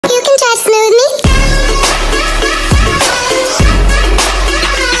touch Smoothie.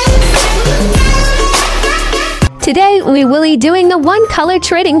 Today, we will be doing the one color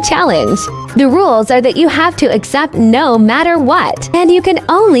trading challenge. The rules are that you have to accept no matter what, and you can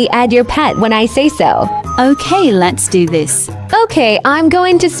only add your pet when I say so. Okay, let's do this. Okay, I'm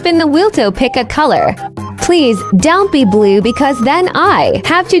going to spin the wheel to pick a color. Please don't be blue because then I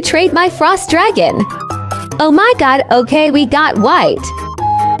have to trade my frost dragon. Oh my god, okay, we got white.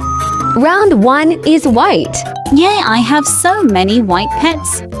 Round 1 is white. Yay, I have so many white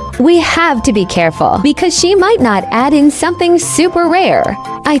pets. We have to be careful because she might not add in something super rare.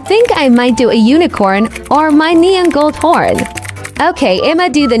 I think I might do a unicorn or my neon gold horn. Okay, Emma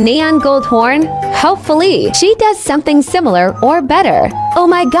do the neon gold horn. Hopefully, she does something similar or better. Oh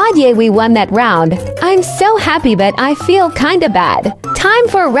my god, yay, we won that round. I'm so happy, but I feel kinda bad. Time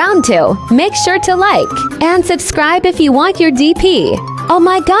for round 2. Make sure to like and subscribe if you want your DP. Oh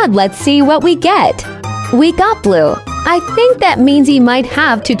my god, let's see what we get. We got blue. I think that means you might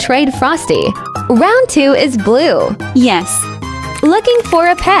have to trade Frosty. Round 2 is blue. Yes. Looking for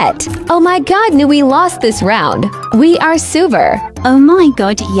a pet. Oh my god, no, we lost this round. We are super. Oh my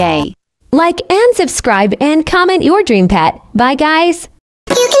god, yay. Like and subscribe and comment your dream pet. Bye guys.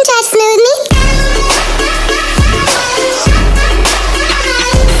 You can touch Smoothie.